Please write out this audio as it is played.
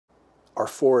Our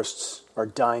forests are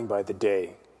dying by the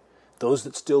day. Those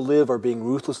that still live are being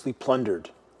ruthlessly plundered.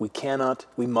 We cannot,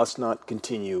 we must not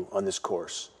continue on this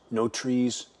course. No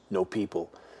trees, no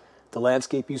people. The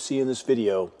landscape you see in this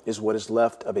video is what is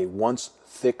left of a once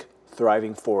thick,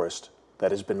 thriving forest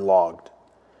that has been logged.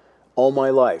 All my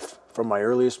life, from my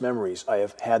earliest memories, I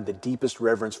have had the deepest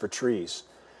reverence for trees.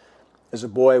 As a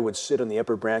boy, I would sit on the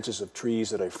upper branches of trees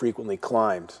that I frequently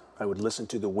climbed. I would listen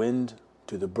to the wind,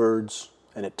 to the birds,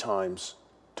 and at times,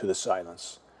 to the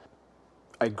silence.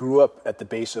 I grew up at the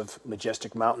base of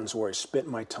majestic mountains where I spent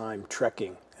my time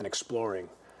trekking and exploring.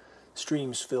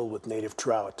 Streams filled with native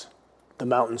trout, the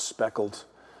mountains speckled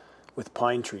with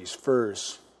pine trees,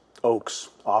 firs, oaks,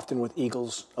 often with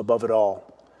eagles above it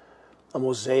all. A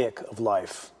mosaic of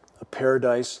life, a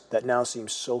paradise that now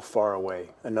seems so far away,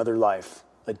 another life,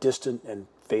 a distant and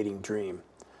fading dream.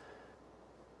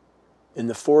 In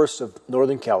the forests of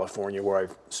Northern California, where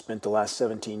I've spent the last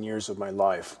 17 years of my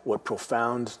life, what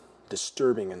profound,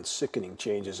 disturbing, and sickening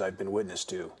changes I've been witness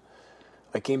to.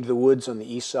 I came to the woods on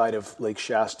the east side of Lake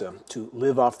Shasta to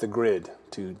live off the grid,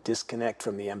 to disconnect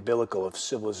from the umbilical of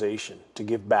civilization, to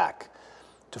give back,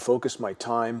 to focus my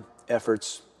time,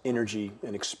 efforts, energy,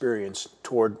 and experience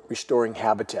toward restoring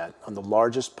habitat on the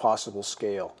largest possible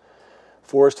scale.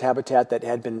 Forest habitat that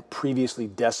had been previously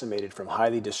decimated from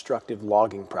highly destructive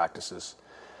logging practices.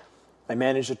 I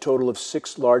managed a total of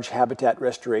 6 large habitat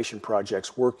restoration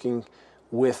projects working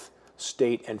with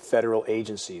state and federal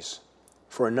agencies.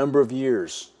 For a number of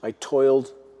years, I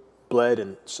toiled, bled,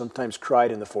 and sometimes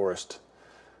cried in the forest.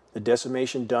 The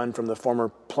decimation done from the former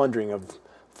plundering of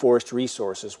forest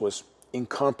resources was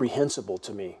incomprehensible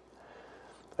to me.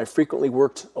 I frequently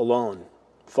worked alone,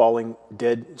 falling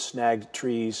dead, snagged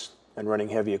trees, and running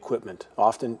heavy equipment,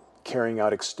 often carrying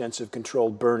out extensive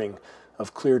controlled burning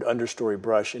of cleared understory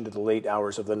brush into the late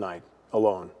hours of the night,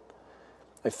 alone.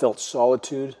 I felt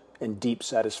solitude and deep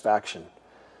satisfaction.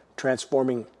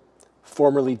 Transforming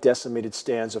formerly decimated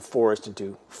stands of forest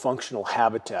into functional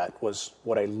habitat was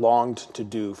what I longed to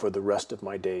do for the rest of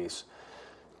my days.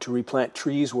 To replant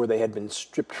trees where they had been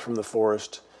stripped from the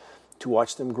forest, to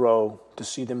watch them grow, to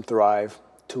see them thrive,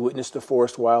 to witness the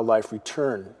forest wildlife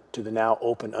return to the now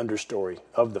open understory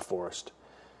of the forest.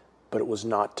 But it was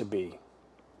not to be.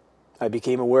 I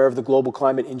became aware of the global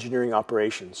climate engineering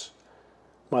operations.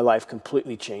 My life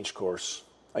completely changed course.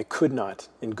 I could not,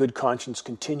 in good conscience,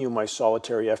 continue my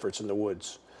solitary efforts in the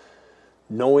woods.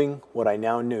 Knowing what I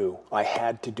now knew, I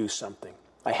had to do something.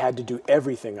 I had to do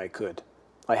everything I could.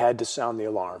 I had to sound the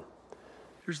alarm.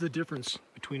 Here's the difference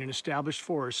between an established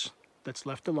forest that's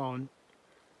left alone.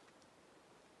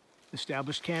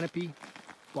 Established canopy,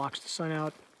 blocks the sun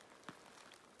out,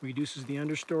 reduces the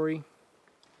understory.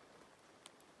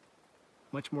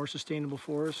 Much more sustainable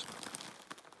forest,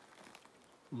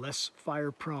 less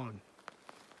fire prone.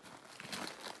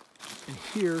 And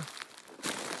here,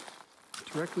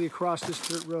 directly across this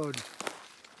dirt road,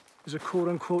 is a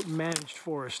quote-unquote managed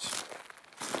forest.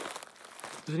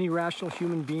 Does any rational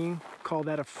human being call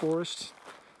that a forest?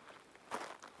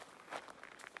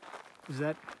 Is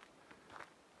that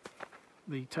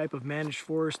the type of managed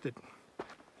forest that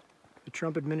the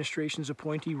Trump administration's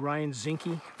appointee, Ryan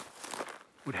Zinke,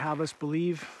 would have us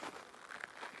believe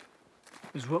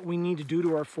is what we need to do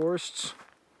to our forests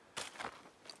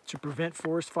to prevent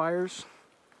forest fires?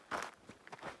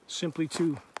 Simply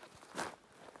to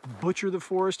butcher the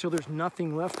forest till there's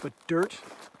nothing left but dirt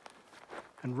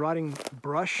and rotting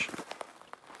brush?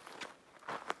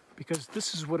 Because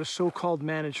this is what a so-called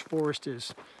managed forest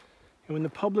is. And when the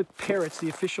public parrots the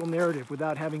official narrative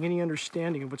without having any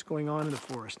understanding of what's going on in the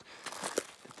forest,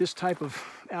 this type of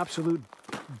absolute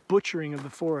butchering of the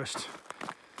forest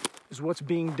is what's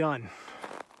being done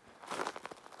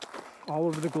all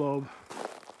over the globe.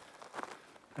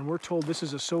 And we're told this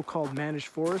is a so-called managed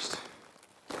forest.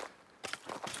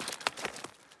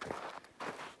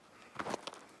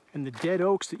 And the dead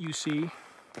oaks that you see,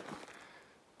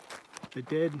 the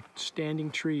dead standing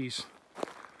trees,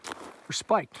 were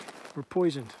spiked, were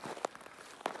poisoned.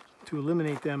 To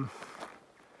eliminate them,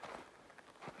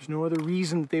 there's no other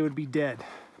reason that they would be dead.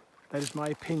 That is my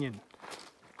opinion.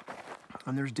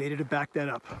 And there's data to back that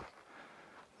up.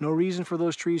 No reason for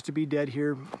those trees to be dead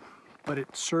here, but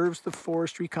it serves the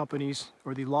forestry companies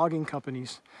or the logging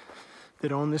companies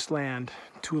that own this land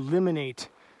to eliminate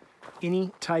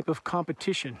any type of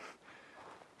competition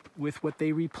with what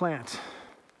they replant.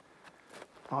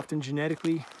 Often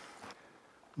genetically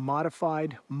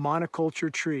modified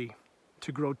monoculture tree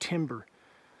to grow timber.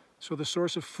 So the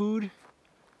source of food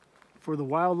for the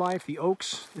wildlife, the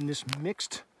oaks, in this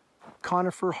mixed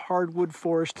conifer hardwood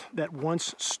forest that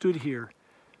once stood here,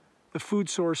 the food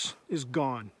source is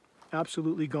gone.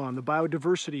 absolutely gone. The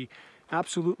biodiversity,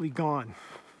 absolutely gone.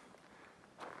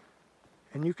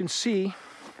 And you can see,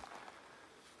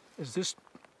 as this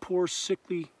poor,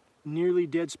 sickly, nearly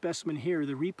dead specimen here,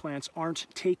 the replants aren't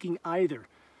taking either.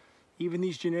 Even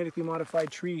these genetically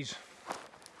modified trees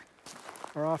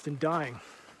are often dying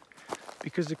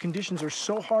because the conditions are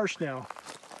so harsh now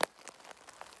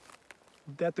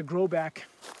that the grow back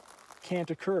can't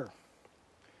occur.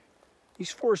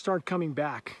 These forests aren't coming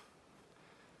back.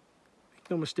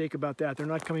 Make no mistake about that. They're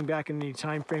not coming back in any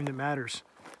time frame that matters.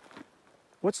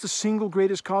 What's the single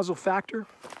greatest causal factor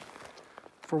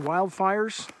for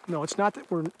wildfires? No, it's not that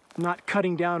we're not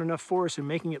cutting down enough forests and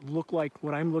making it look like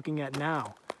what I'm looking at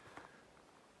now.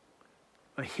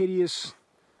 A hideous,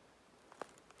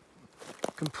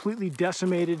 completely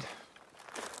decimated,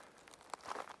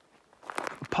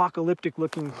 apocalyptic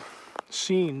looking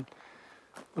scene.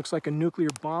 Looks like a nuclear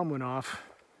bomb went off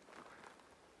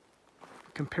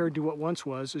compared to what once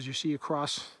was, as you see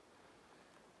across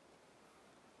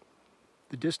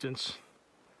the distance.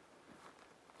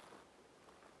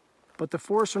 But the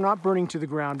forests are not burning to the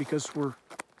ground because we're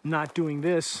not doing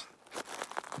this,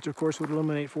 which of course would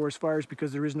eliminate forest fires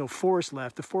because there is no forest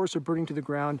left. The forests are burning to the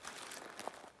ground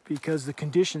because the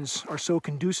conditions are so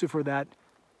conducive for that,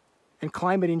 and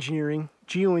climate engineering,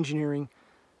 geoengineering,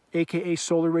 aka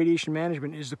solar radiation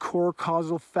management, is the core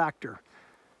causal factor.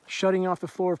 Shutting off the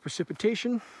flow of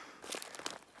precipitation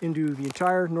into the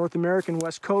entire North American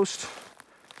west coast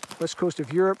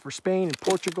of Europe, for Spain and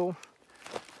Portugal.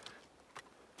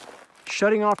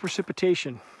 Shutting off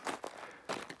precipitation.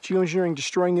 Geoengineering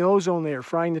destroying the ozone layer,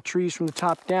 frying the trees from the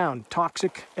top down,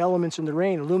 toxic elements in the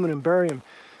rain, aluminum, barium,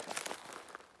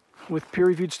 with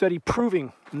peer-reviewed study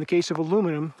proving, in the case of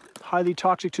aluminum, highly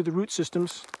toxic to the root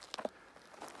systems,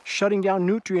 shutting down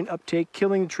nutrient uptake,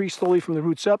 killing the tree slowly from the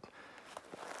roots up,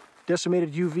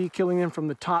 decimated UV, killing them from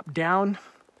the top down,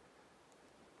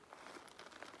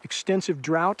 extensive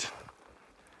drought,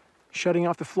 shutting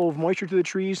off the flow of moisture to the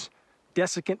trees,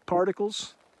 desiccant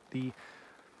particles, the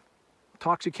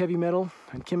toxic heavy metal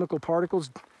and chemical particles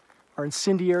are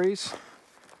incendiaries,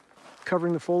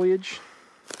 covering the foliage.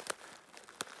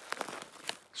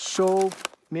 So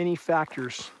many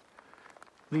factors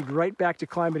lead right back to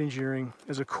climate engineering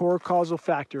as a core causal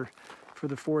factor for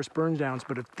the forest burn downs.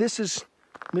 But if this is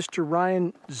Mr.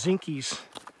 Ryan Zinke's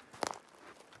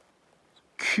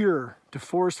cure to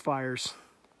forest fires,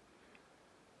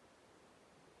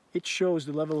 it shows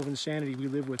the level of insanity we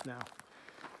live with now.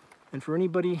 And for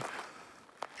anybody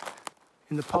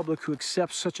in the public who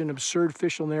accepts such an absurd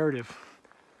official narrative,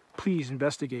 please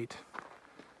investigate.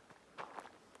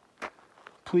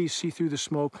 Please see through the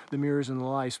smoke, the mirrors, and the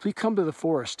lies. Please come to the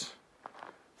forest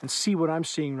and see what I'm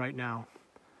seeing right now.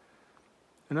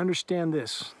 And understand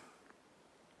this: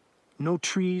 no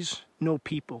trees, no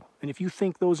people. And if you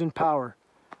think those in power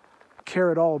care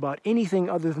at all about anything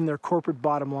other than their corporate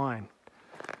bottom line,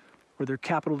 or their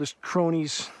capitalist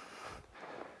cronies,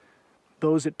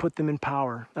 those that put them in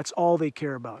power, that's all they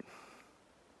care about.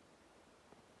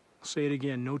 I'll say it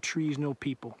again: no trees, no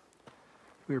people.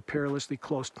 We are perilously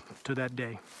close to that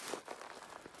day.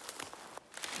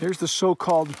 Here's the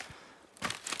so-called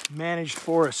managed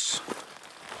forests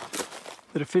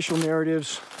that official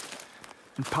narratives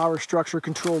and power structure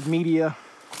controlled media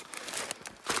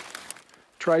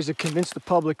tries to convince the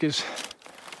public is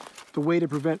the way to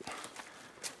prevent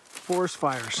forest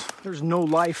fires. There's no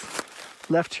life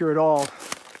left here at all.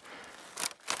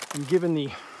 And given the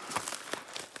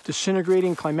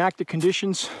disintegrating climactic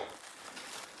conditions,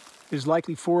 it is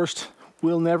likely forest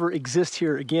will never exist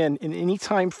here again in any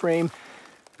time frame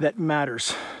that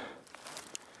matters.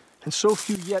 And so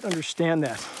few yet understand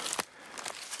that.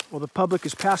 Well, the public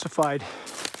is pacified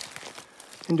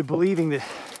into believing that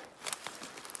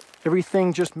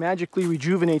everything just magically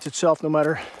rejuvenates itself no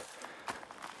matter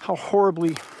how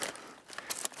horribly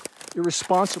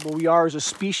irresponsible we are as a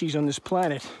species on this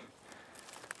planet.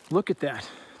 Look at that.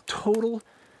 Total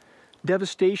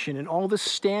devastation, and all the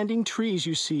standing trees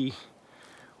you see,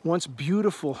 once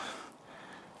beautiful,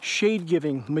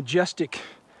 shade-giving, majestic,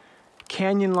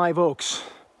 canyon live oaks,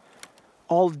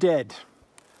 all dead,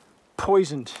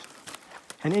 poisoned.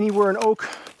 And anywhere an oak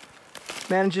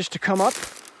manages to come up,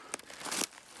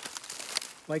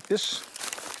 like this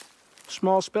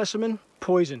small specimen,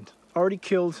 poisoned, already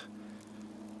killed,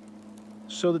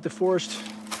 so that the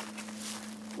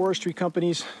forestry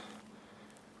companies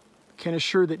can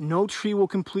assure that no tree will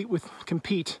compete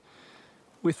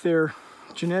with their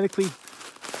genetically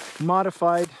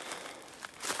modified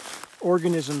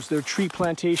organisms, their tree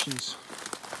plantations.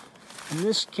 And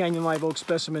this canyon live oak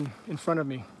specimen in front of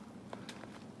me,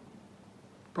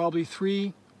 probably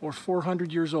 3 or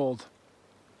 400 years old.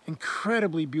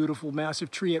 Incredibly beautiful, massive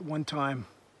tree at one time.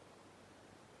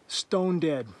 Stone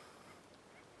dead.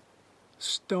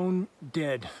 Stone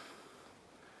dead.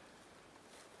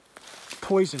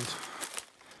 Poisoned.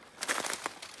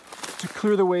 To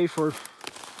clear the way for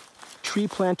tree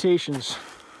plantations.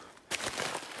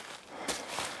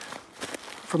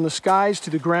 From the skies to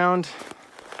the ground,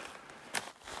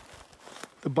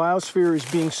 the biosphere is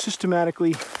being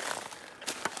systematically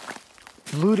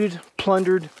looted,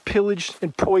 plundered, pillaged,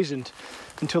 and poisoned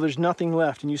until there's nothing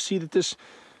left. And you see that this,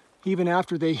 even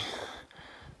after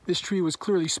this tree was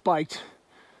clearly spiked,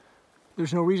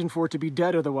 there's no reason for it to be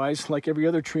dead otherwise, like every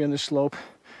other tree on this slope.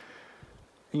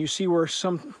 And you see where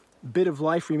some bit of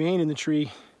life remained in the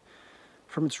tree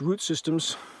from its root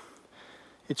systems.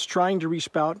 It's trying to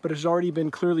resprout, but has already been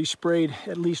clearly sprayed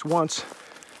at least once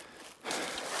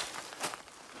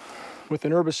with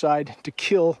an herbicide to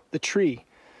kill the tree,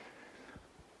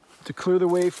 to clear the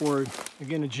way for,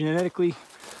 again, a genetically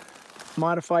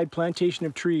modified plantation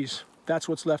of trees. That's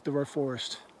what's left of our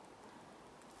forest.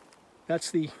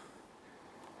 That's the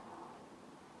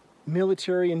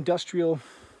military, industrial,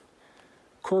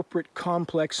 corporate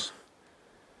complex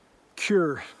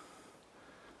cure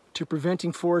to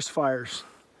preventing forest fires.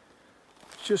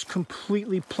 Just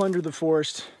completely plunder the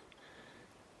forest,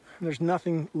 and there's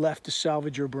nothing left to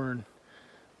salvage or burn.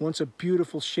 Once a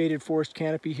beautiful shaded forest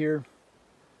canopy here,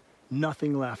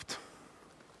 nothing left.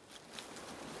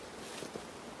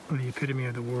 What the epitome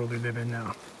of the world we live in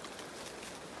now.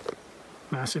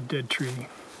 Massive dead tree.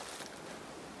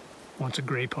 Once a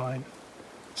gray pine.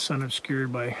 Sun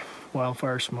obscured by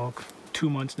wildfire smoke. 2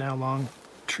 months now long.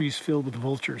 Trees filled with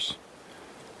vultures.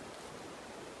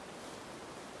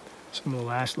 Some of the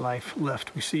last life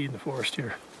left we see in the forest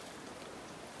here.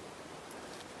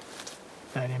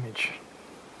 That image.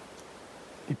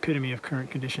 The epitome of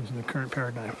current conditions in the current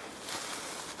paradigm.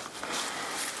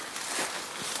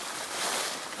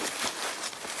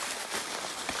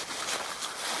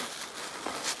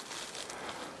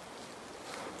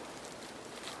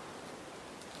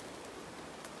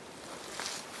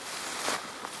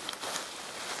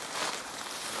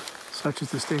 Such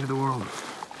is the state of the world.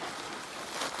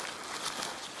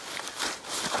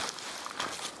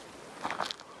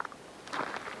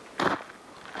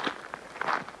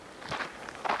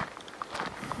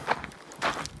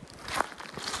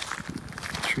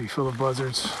 Tree full of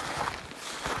buzzards.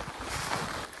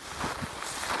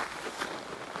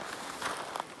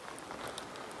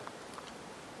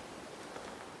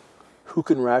 Who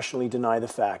can rationally deny the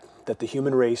fact that the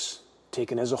human race,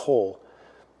 taken as a whole,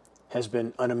 has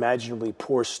been unimaginably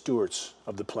poor stewards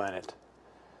of the planet?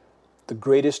 The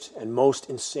greatest and most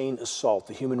insane assault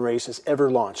the human race has ever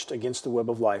launched against the web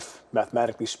of life,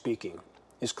 mathematically speaking,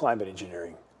 is climate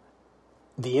engineering.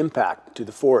 The impact to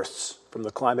the forests from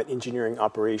the climate engineering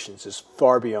operations is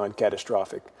far beyond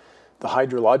catastrophic. The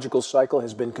hydrological cycle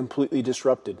has been completely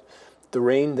disrupted. The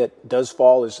rain that does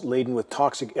fall is laden with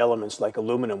toxic elements like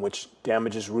aluminum, which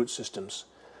damages root systems.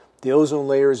 The ozone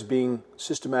layer is being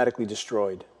systematically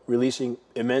destroyed, releasing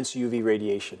immense UV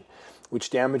radiation, which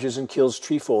damages and kills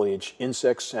tree foliage,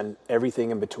 insects, and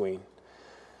everything in between.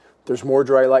 There's more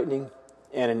dry lightning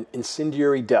and an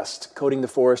incendiary dust coating the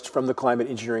forest from the climate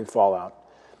engineering fallout.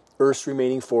 Earth's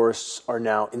remaining forests are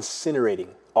now incinerating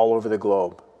all over the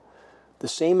globe. The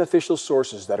same official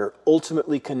sources that are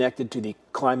ultimately connected to the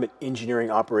climate engineering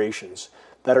operations,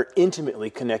 that are intimately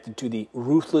connected to the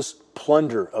ruthless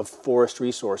plunder of forest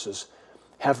resources,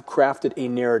 have crafted a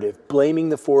narrative blaming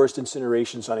the forest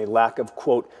incinerations on a lack of,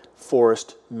 quote,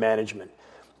 forest management.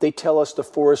 They tell us the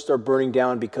forests are burning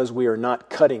down because we are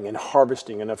not cutting and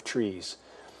harvesting enough trees.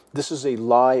 This is a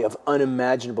lie of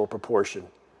unimaginable proportion.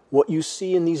 What you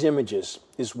see in these images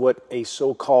is what a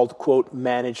so-called, quote,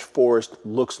 managed forest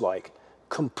looks like,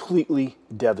 completely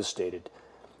devastated.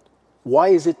 Why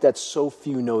is it that so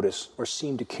few notice or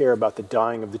seem to care about the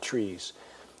dying of the trees?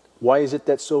 Why is it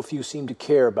that so few seem to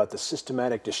care about the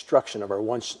systematic destruction of our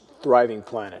once thriving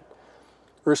planet?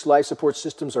 Earth's life support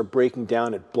systems are breaking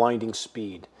down at blinding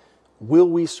speed. Will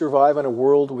we survive on a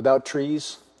world without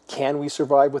trees? Can we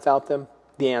survive without them?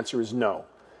 The answer is no.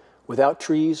 Without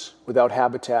trees, without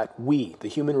habitat, we, the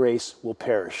human race, will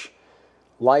perish.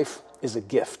 Life is a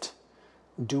gift.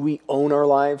 Do we own our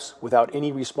lives without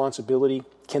any responsibility?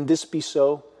 Can this be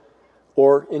so?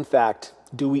 Or, in fact,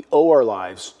 do we owe our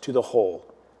lives to the whole?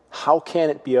 How can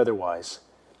it be otherwise?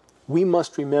 We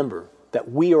must remember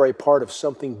that we are a part of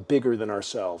something bigger than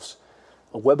ourselves,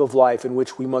 a web of life in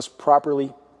which we must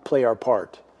properly play our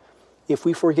part. If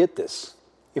we forget this,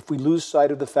 if we lose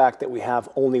sight of the fact that we have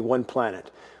only one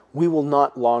planet, we will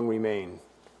not long remain.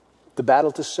 The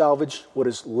battle to salvage what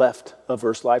is left of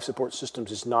Earth's life support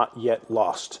systems is not yet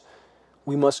lost.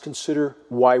 We must consider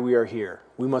why we are here.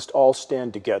 We must all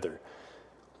stand together.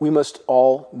 We must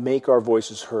all make our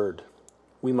voices heard.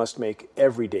 We must make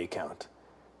every day count.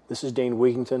 This is Dane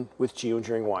Wigington with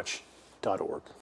geoengineeringwatch.org.